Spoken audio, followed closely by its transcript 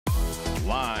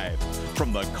Live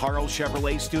from the Carl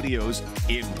Chevrolet Studios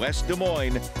in West Des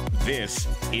Moines, this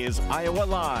is Iowa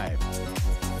Live.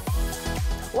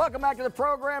 Welcome back to the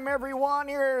program, everyone.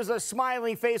 Here's a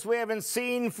smiling face we haven't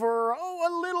seen for,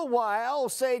 a little while.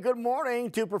 Say good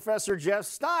morning to Professor Jeff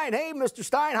Stein. Hey, Mr.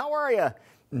 Stein, how are you?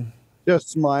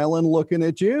 Just smiling, looking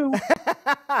at you.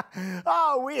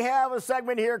 We have a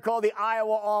segment here called the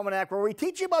Iowa Almanac, where we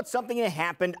teach you about something that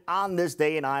happened on this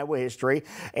day in Iowa history.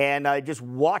 And just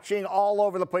watching all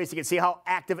over the place, you can see how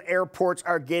active airports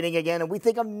are getting again. And we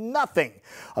think of nothing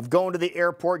of going to the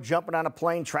airport, jumping on a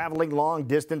plane, traveling long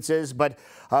distances. But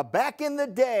back in the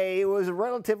day, it was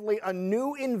relatively a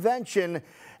new invention.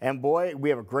 And boy, we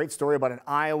have a great story about an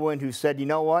Iowan who said, you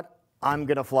know what, I'm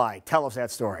going to fly. Tell us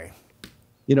that story.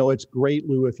 You know, it's great,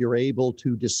 Lou, if you're able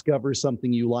to discover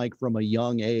something you like from a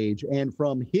young age. And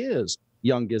from his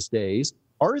youngest days,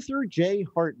 Arthur J.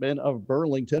 Hartman of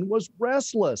Burlington was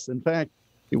restless. In fact,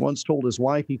 he once told his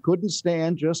wife he couldn't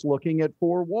stand just looking at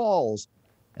four walls.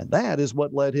 And that is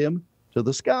what led him to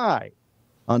the sky.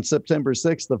 On September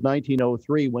 6th of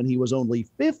 1903, when he was only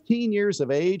 15 years of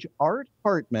age, Art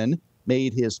Hartman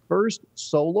made his first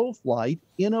solo flight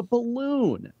in a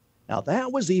balloon. Now,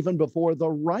 that was even before the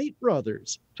Wright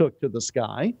brothers took to the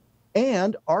sky,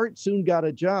 and Art soon got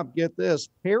a job, get this,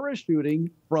 parachuting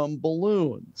from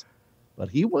balloons. But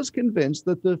he was convinced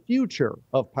that the future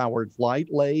of powered flight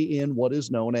lay in what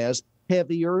is known as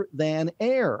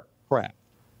heavier-than-air craft.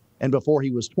 And before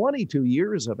he was 22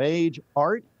 years of age,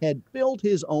 Art had built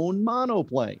his own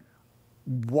monoplane.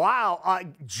 Wow,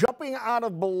 jumping out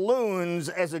of balloons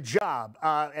as a job,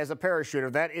 as a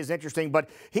parachuter, that is interesting. But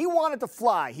he wanted to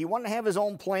fly. He wanted to have his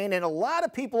own plane, and a lot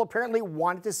of people apparently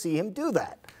wanted to see him do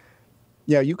that.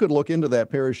 Yeah, you could look into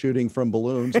that parachuting from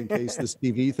balloons in case this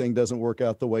TV thing doesn't work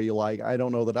out the way you like. I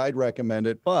don't know that I'd recommend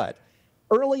it, but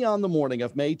early on the morning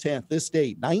of May 10th, this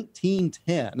date,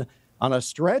 1910, on a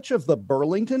stretch of the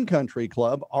Burlington Country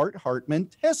Club, Art Hartman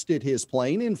tested his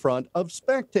plane in front of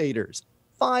spectators.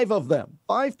 5 of them.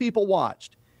 5 people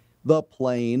watched. The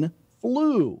plane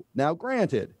flew. Now,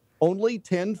 granted, only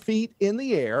 10 feet in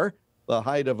the air, the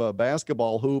height of a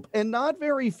basketball hoop, and not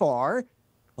very far,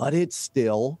 but it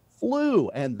still flew.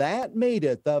 And that made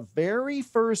it the very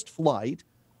first flight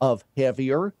of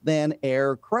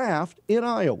heavier-than-air craft in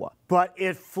Iowa. But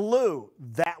it flew.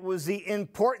 That was the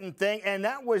important thing, and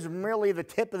that was merely the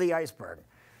tip of the iceberg.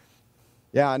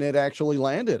 Yeah, and it actually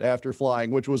landed after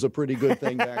flying, which was a pretty good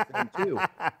thing back then, too.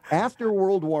 After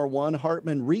World War I,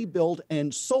 Hartman rebuilt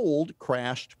and sold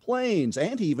crashed planes,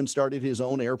 and he even started his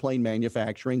own airplane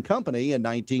manufacturing company in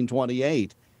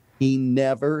 1928. He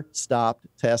never stopped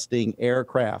testing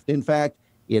aircraft. In fact,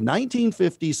 in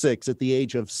 1956, at the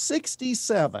age of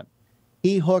 67,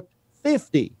 he hooked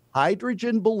 50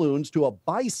 hydrogen balloons to a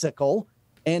bicycle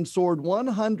and soared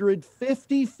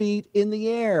 150 feet in the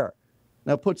air.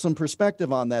 Now, put some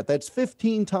perspective on that. That's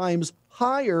 15 times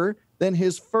higher than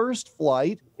his first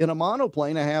flight in a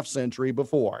monoplane a half-century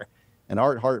before. And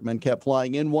Art Hartman kept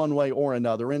flying in one way or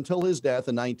another until his death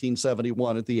in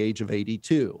 1971 at the age of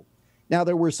 82. Now,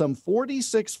 there were some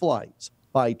 46 flights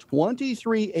by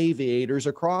 23 aviators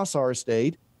across our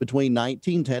state between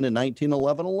 1910 and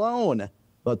 1911 alone.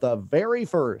 But the very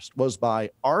first was by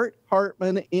Art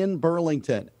Hartman in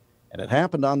Burlington. And it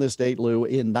happened on this date, Lou,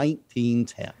 in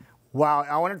 1910. Wow,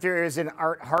 I wonder if there is an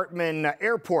Art Hartman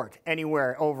airport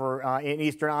anywhere over in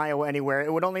eastern Iowa, anywhere.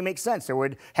 It would only make sense. There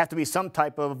would have to be some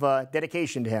type of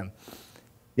dedication to him.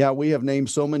 Yeah, we have named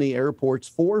so many airports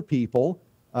for people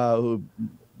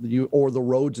or the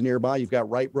roads nearby. You've got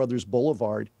Wright Brothers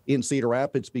Boulevard in Cedar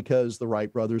Rapids because the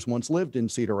Wright brothers once lived in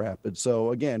Cedar Rapids.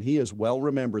 So, again, he is well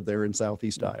remembered there in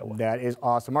southeast Iowa. That is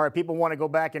awesome. All right, people want to go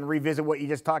back and revisit what you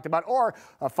just talked about or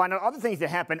find out other things that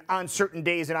happen on certain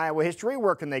days in Iowa history.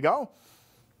 Where can they go?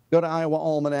 Go to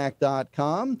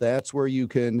iowaalmanac.com. That's where you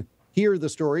can hear the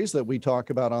stories that we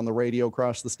talk about on the radio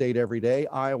across the state every day,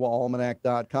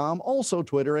 iowaalmanac.com. Also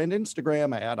Twitter and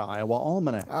Instagram at Iowa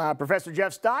Almanac. Professor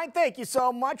Jeff Stein, thank you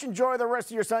so much. Enjoy the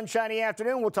rest of your sunshiny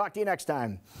afternoon. We'll talk to you next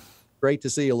time. Great to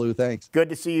see you, Lou. Thanks. Good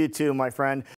to see you too, my friend.